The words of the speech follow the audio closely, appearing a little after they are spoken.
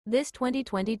This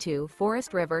 2022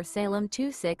 Forest River Salem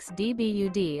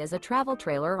 26DBUD is a travel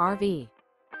trailer RV.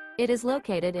 It is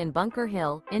located in Bunker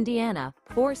Hill, Indiana,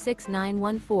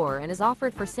 46914 and is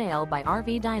offered for sale by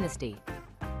RV Dynasty.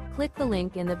 Click the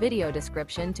link in the video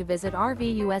description to visit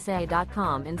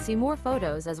RVUSA.com and see more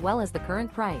photos as well as the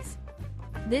current price.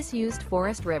 This used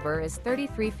Forest River is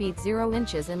 33 feet 0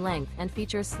 inches in length and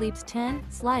features sleeps 10,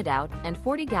 slide-out, and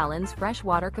 40 gallons fresh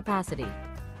water capacity.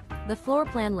 The floor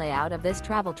plan layout of this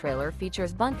travel trailer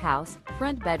features bunkhouse,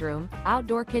 front bedroom,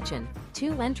 outdoor kitchen,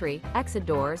 2 entry, exit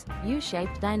doors,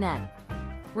 U-shaped dinette.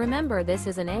 Remember, this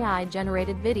is an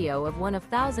AI-generated video of one of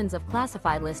thousands of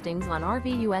classified listings on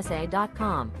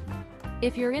RVUSA.com.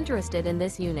 If you're interested in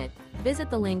this unit,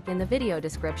 visit the link in the video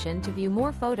description to view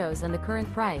more photos and the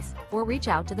current price, or reach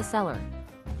out to the seller.